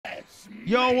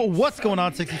Yo, what's going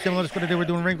on? 67. Let's go today. We're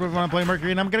doing ranked. We're going to play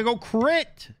Mercury, and I'm gonna go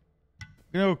crit. I'm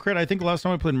gonna go crit. I think last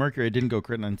time I played Mercury, I didn't go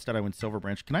crit, and instead I went Silver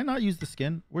Branch. Can I not use the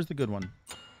skin? Where's the good one?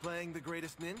 Playing the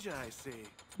greatest ninja, I see.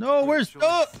 No, where's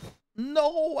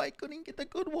no, I couldn't get the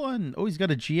good one. Oh, he's got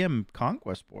a GM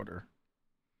Conquest border.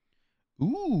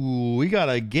 Ooh, we got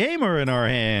a gamer in our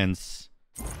hands.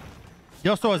 He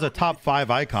also has a top 5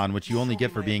 icon, which you only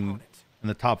get for being in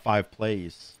the top 5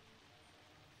 plays.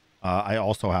 I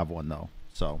also have one though,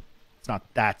 so it's not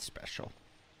that special.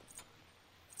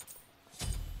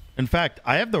 In fact,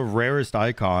 I have the rarest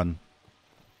icon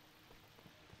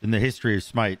in the history of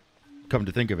Smite. Come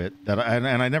to think of it, and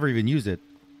I never even use it.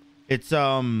 It's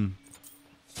a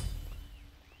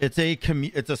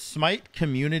Smite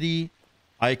community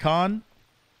icon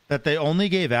that they only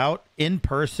gave out in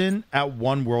person at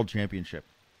one World Championship.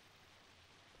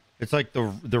 It's like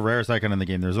the rarest icon in the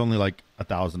game. There's only like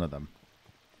 1,000 of them.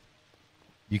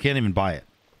 You can't even buy it.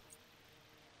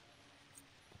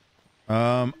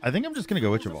 I think I'm just gonna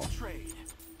go Witcher Ball.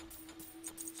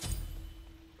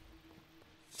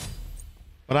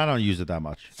 But I don't use it that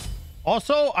much.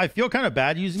 Also, I feel kind of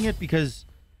bad using it because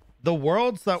the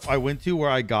worlds that I went to where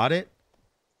I got it,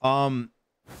 I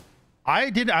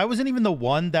wasn't even the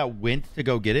one that went to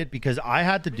go get it because I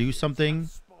had to do something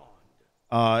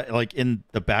like in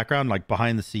the background, like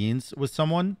behind the scenes with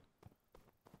someone.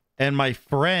 And my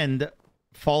friend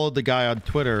followed the guy on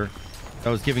Twitter that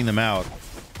was giving them out,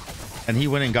 and he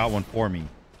went and got one for me.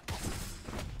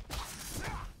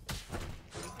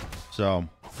 So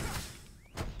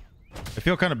I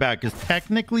feel kind of bad because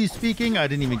technically speaking, I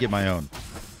didn't even get my own.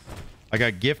 I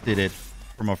got gifted it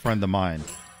from a friend of mine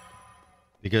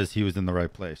because he was in the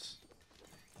right place.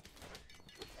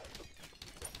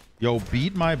 Yo,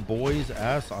 beat my boy's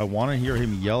ass. I want to hear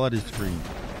him yell at his screen.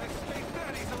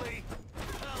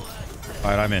 All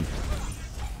right, I'm in.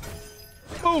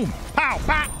 Boom! Pow!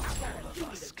 Pow!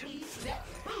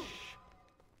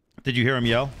 Did you hear him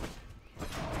yell?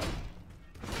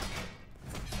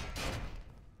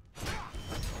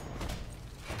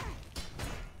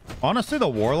 Honestly, the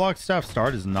Warlock staff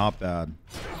start is not bad.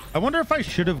 I wonder if I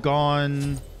should have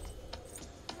gone...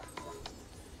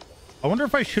 I wonder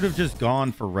if I should have just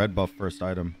gone for red buff first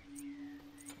item.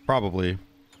 Probably.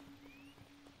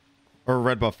 Or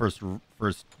red buff first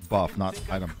buff, not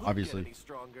item, obviously.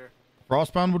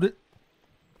 Frostbound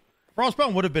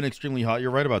would have been extremely hot.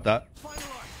 You're right about that.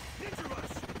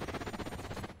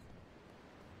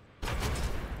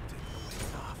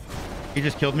 He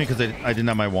just killed me because I didn't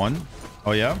have my one.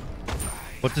 Oh yeah?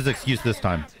 What's his excuse this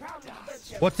time?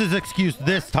 What's his excuse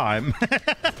this time?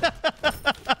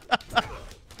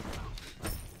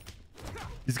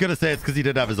 He's gonna say it's because he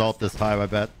didn't have his ult this time, I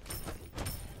bet.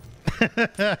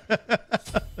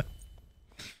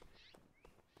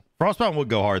 Frostbound would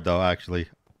go hard though, actually.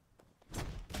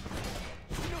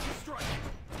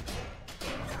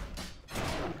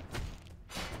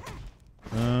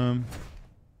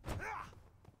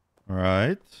 All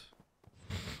right.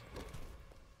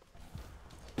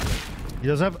 He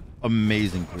does have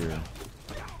amazing clear.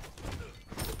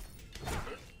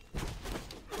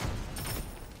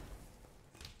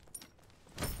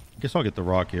 Guess I'll get the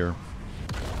rock here.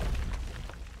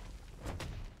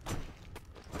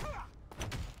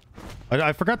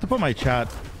 I forgot to put my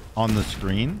chat on the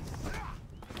screen.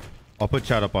 I'll put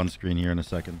chat up on screen here in a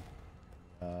second.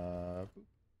 Hello,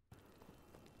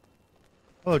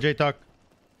 J-Tuck.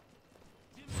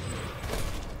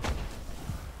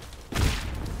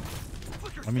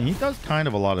 I mean, he does kind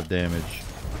of a lot of damage.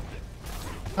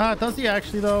 Does he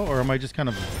actually, though? Or am I just kind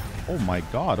of... Oh, my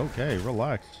God. Okay,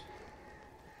 relax.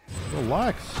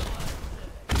 Relax.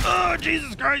 Oh,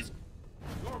 Jesus Christ.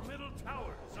 Your middle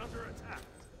tower is under attack.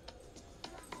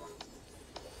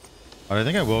 I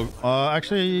think I will.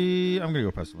 Actually, I'm going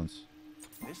to go Pestilence.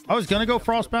 I was going to go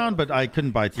Frostbound, but I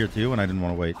couldn't buy tier 2, and I didn't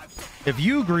want to wait. If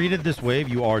you greeted this wave,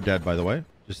 you are dead, by the way.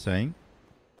 Just saying.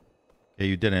 Okay,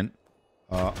 you didn't.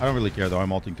 I don't really care, though.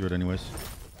 I'm ulting through it anyways.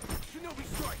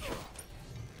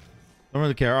 Don't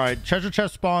really care. All right, treasure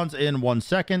chest spawns in 1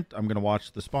 second. I'm going to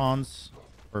watch the spawns.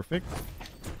 Perfect.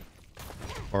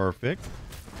 Perfect.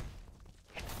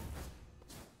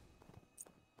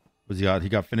 What's he got? He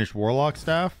got finished Warlock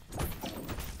staff.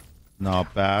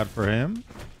 Not bad for him.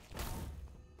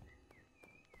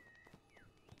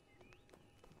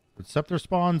 But Scepter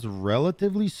spawns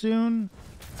relatively soon.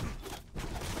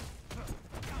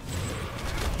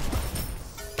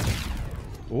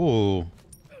 Oh,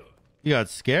 he got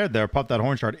scared there. Popped that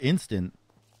horn shard instant.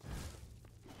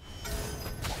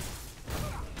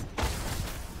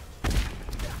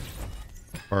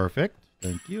 Perfect.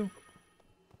 Thank you.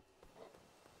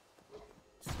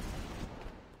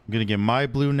 I'm gonna get my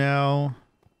blue now.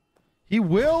 He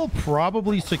will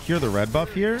probably secure the red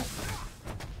buff here.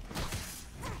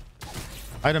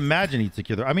 I'd imagine he'd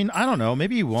secure the... I mean, I don't know.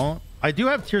 Maybe he won't. I do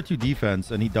have tier 2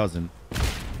 defense, and he doesn't.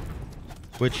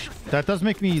 Which, that does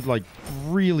make me, like,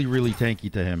 really, really tanky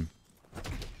to him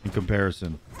in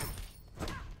comparison.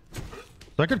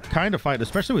 So I could kind of fight,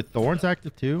 especially with Thorns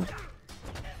active too.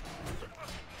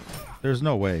 There's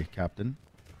no way, Captain.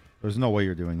 There's no way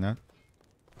you're doing that.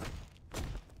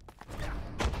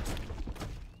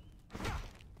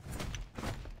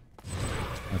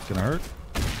 That's gonna hurt.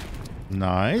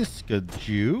 Nice. Good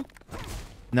juke.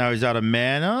 Now he's out of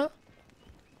mana.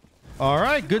 All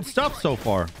right. Good stuff so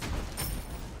far.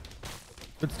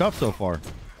 Good stuff so far.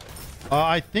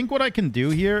 I think what I can do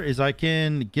here is I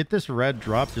can get this red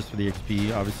drop just for the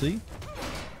XP, obviously.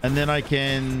 And then I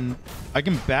can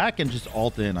back and just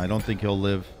ult in. I don't think he'll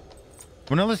live.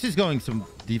 Well, unless he's going some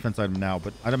defense item now,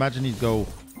 but I'd imagine he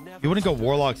wouldn't go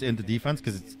Warlocks into defense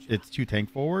because it's too tank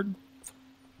forward.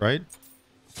 Right?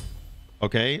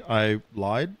 Okay, I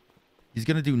lied. He's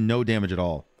going to do no damage at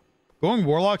all. Going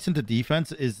Warlocks into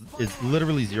defense is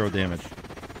literally 0 damage.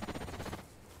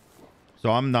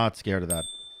 So I'm not scared of that.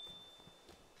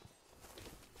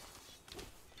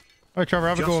 All right, Trevor,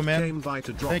 have a go, man. Came by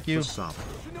to drop Thank you. The sub.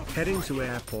 Heading to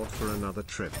airport for another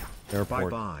trip.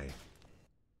 Airport. Bye-bye.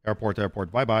 Airport,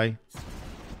 airport. Bye-bye.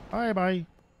 Bye-bye.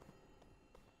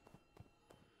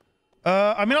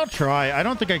 I mean, I'll try. I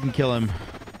don't think I can kill him.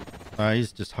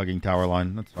 He's just hugging tower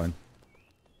line. That's fine.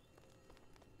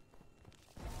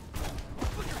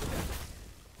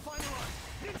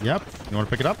 Yep. You want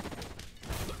to pick it up?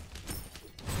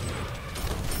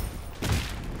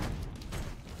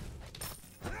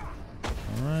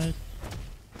 All right.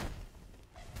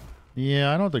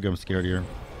 Yeah, I don't think I'm scared here.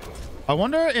 I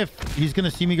wonder if he's going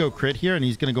to see me go crit here and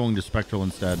he's going to go into Spectral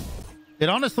instead. It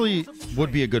honestly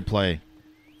would be a good play.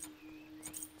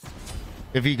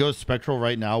 If he goes Spectral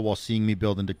right now while seeing me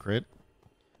build into crit.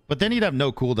 But then he'd have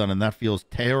no cooldown and that feels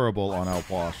terrible on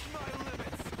Outwash.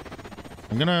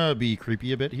 I'm going to be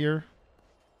creepy a bit here.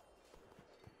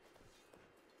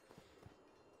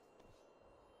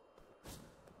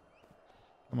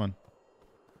 Come on.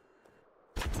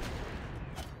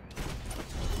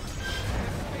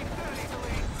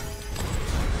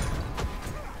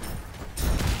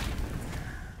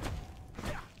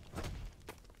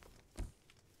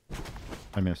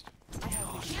 I missed.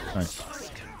 Nice.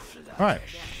 All right.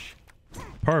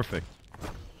 Perfect.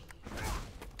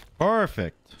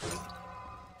 Perfect.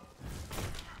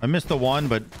 I missed the one,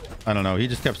 but I don't know. He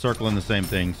just kept circling the same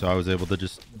thing, so I was able to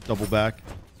just double back.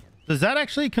 Does that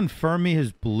actually confirm me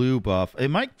his blue buff? It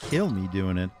might kill me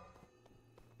doing it.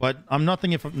 But I'm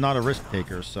nothing if I'm not a risk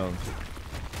taker, so...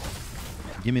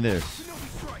 Give me this.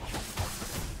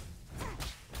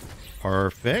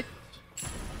 Perfect.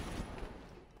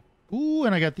 Ooh,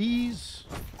 and I got these.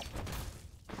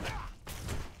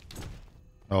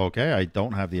 Okay, I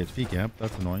don't have the XP camp.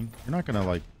 That's annoying. You're not gonna,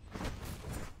 like,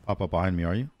 pop up behind me,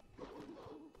 are you?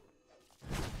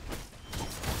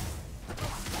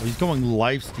 Oh, he's going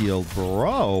lifesteal.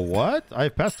 Bro, what? I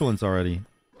have Pestilence already.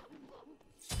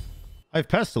 I have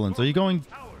Pestilence. Are you going...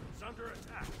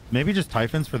 Maybe just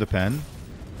Typhons for the pen?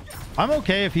 I'm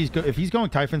okay if he's going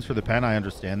Typhons for the pen. I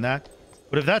understand that.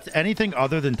 But if that's anything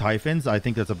other than Typhons, I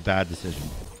think that's a bad decision.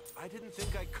 I didn't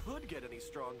think I could get any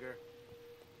stronger.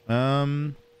 I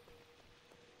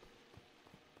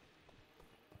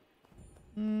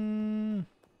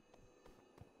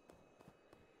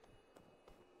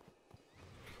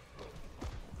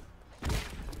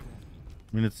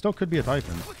mean, it still could be a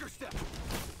Typhon.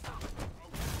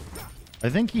 I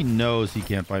think he knows he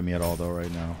can't fight me at all, though,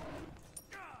 right now.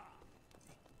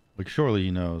 Like, surely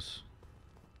he knows.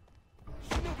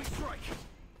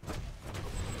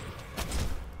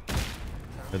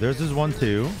 Okay, there's his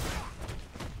 1-2.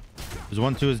 His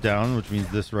 1-2 is down, which means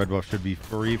this red buff should be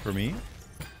free for me.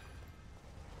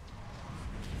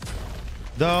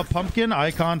 The pumpkin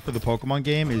icon for the Pokemon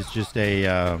game is just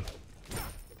a...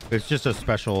 it's just a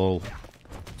special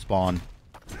spawn.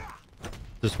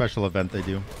 The special event they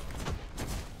do.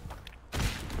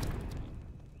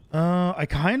 I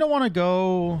kind of want to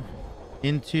go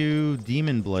into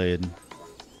Demon Blade.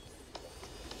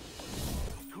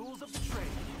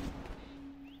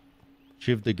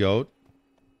 Shiv the Goat.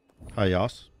 Hi,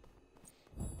 Yas.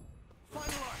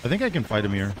 I think I can fight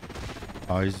him here.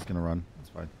 Oh, he's just going to run. That's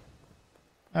fine.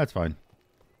 That's fine.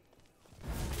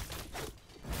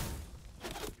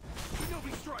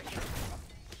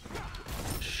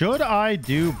 Should I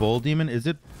do Bull Demon? Is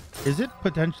it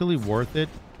potentially worth it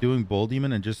doing Bull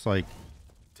Demon and just like...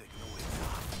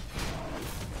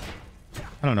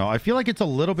 I don't know. I feel like it's a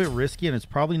little bit risky and it's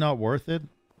probably not worth it.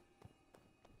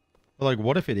 But like,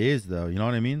 what if it is though? You know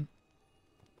what I mean?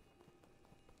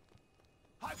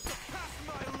 I've surpassed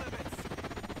my limits.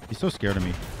 He's so scared of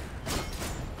me.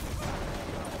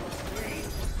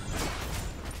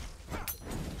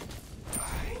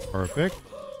 Perfect.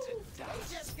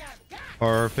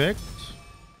 Perfect.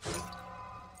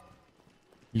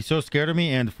 He's so scared of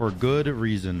me, and for good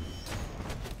reason.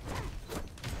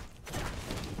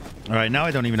 All right, now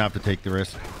I don't even have to take the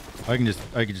risk. I can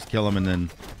just kill him and then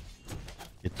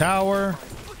get tower.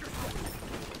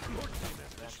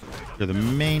 They're the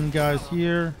main guys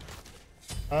here.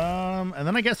 And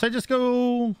then I guess I just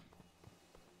go. I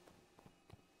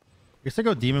guess I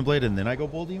go Demon Blade and then I go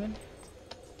Bull Demon.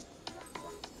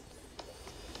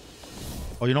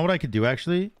 Oh, you know what I could do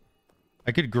actually?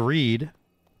 I could greed,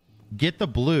 get the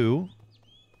blue.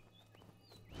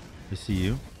 I see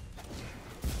you.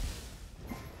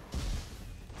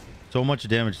 So much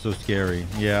damage, so scary.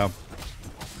 Yeah.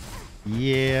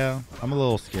 Yeah, I'm a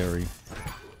little scary.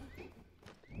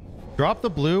 Drop the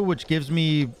blue, which gives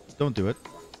me... Don't do it.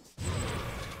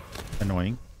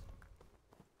 Annoying.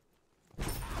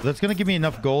 That's going to give me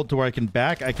enough gold to where I can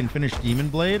finish Demon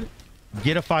Blade,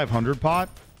 get a 500 pot,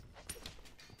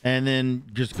 and then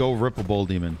just go rip a Bull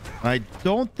Demon. I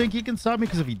don't think he can stop me,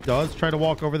 because if he does try to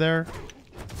walk over there,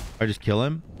 I just kill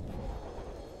him.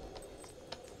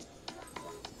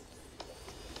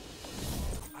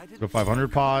 Go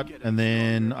 500 pot, and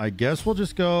then I guess we'll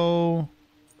just go...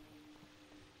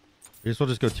 I guess we'll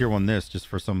just go tier 1 this, just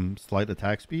for some slight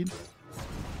attack speed.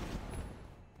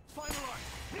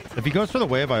 If he goes for the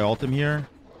wave, I ult him here.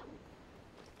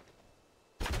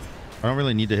 I don't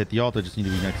really need to hit the ult, I just need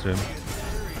to be next to him.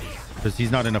 Because he's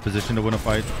not in a position to win a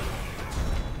fight.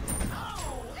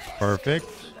 Perfect.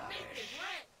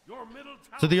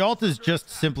 So the ult is just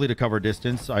simply to cover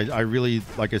distance. I really,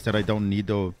 like I said, I don't need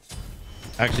to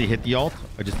actually hit the ult.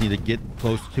 I just need to get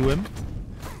close to him.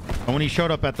 And when he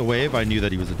showed up at the wave, I knew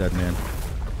that he was a dead man.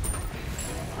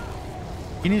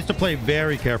 He needs to play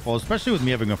very careful, especially with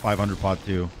me having a 500 pot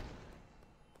too.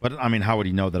 But, I mean, how would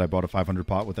he know that I bought a 500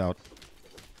 pot without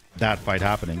that fight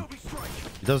happening?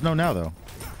 He does know now, though.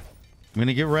 I'm going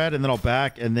to get red, and then I'll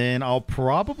back, and then I'll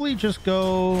probably just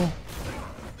go...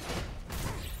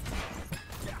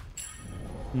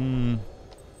 I mean,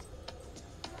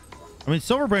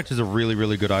 Silver Branch is a really,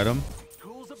 really good item.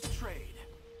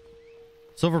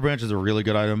 Silver Branch is a really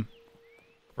good item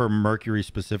for Mercury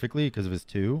specifically because of his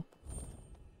 2.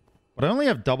 But I only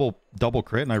have double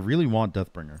crit, and I really want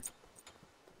Deathbringer.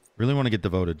 Really want to get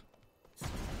devoted.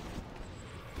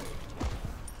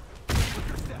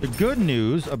 The good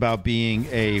news about being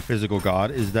a physical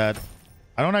god is that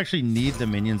I don't actually need the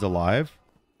minions alive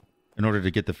in order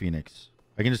to get the Phoenix.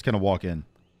 I can just kind of walk in.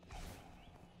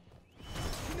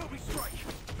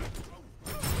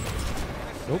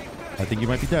 Nope. I think you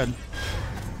might be dead.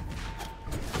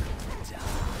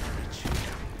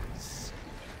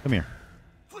 Come here.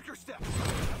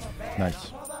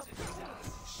 Nice.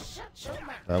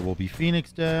 That will be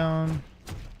Phoenix down.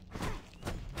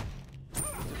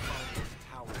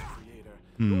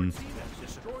 Hmm.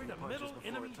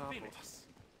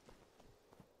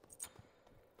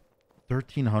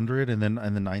 1,300 and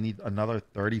then I need another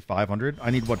 3,500. I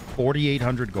need what,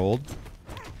 4,800 gold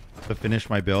to finish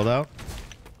my build out.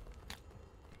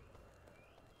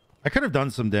 I could have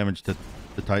done some damage to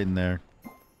the Titan there.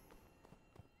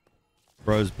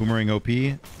 Bro's boomerang OP.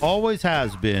 Always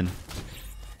has been.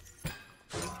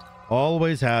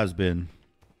 Always has been.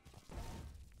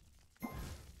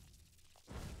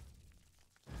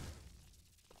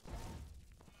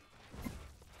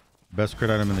 Best crit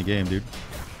item in the game, dude.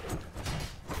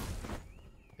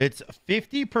 It's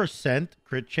 50%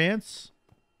 crit chance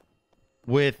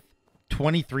with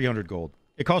 2,300 gold.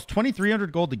 It costs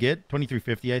 2,300 gold to get,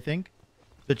 2,350, I think.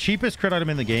 The cheapest crit item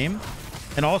in the game.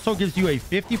 And also gives you a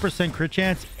 50% crit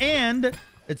chance. And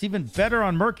it's even better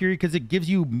on Mercury because it gives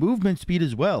you movement speed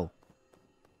as well.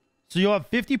 So you'll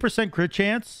have 50% crit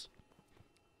chance,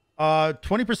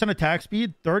 20% attack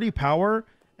speed, 30 power,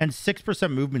 and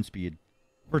 6% movement speed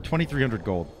for 2,300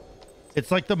 gold. It's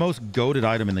like the most goated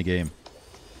item in the game.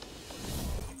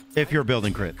 If you're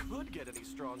building crit.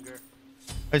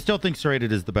 I still think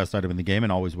Serrated is the best item in the game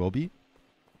and always will be.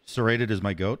 Serrated is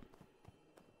my goat.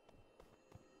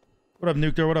 What up,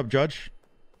 Nuclear? What up, Judge?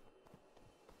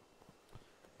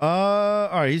 All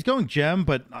right, he's going gem,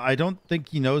 but I don't think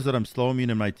he knows that I'm slow immune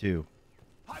in my 2.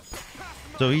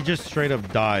 So he just straight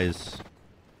up dies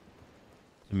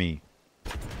to me.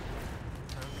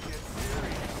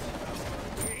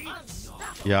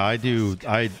 Yeah, I do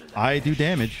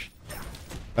damage.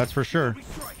 That's for sure.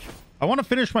 I want to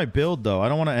finish my build, though. I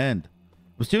don't want to end.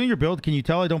 I'm stealing your build. Can you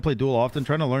tell I don't play Duel often?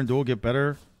 Trying to learn Duel, get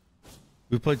better.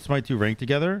 We played Smite 2 rank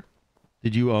together.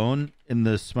 Did you own in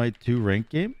the Smite 2 rank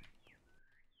game?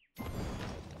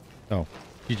 Oh,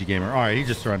 GG Gamer. All right, he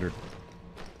just surrendered.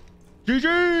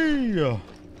 GG!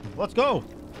 Let's go.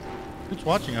 Thanks for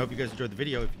watching. I hope you guys enjoyed the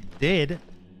video. If you did,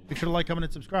 make sure to like, comment,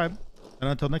 and subscribe. And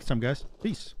until next time, guys,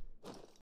 peace.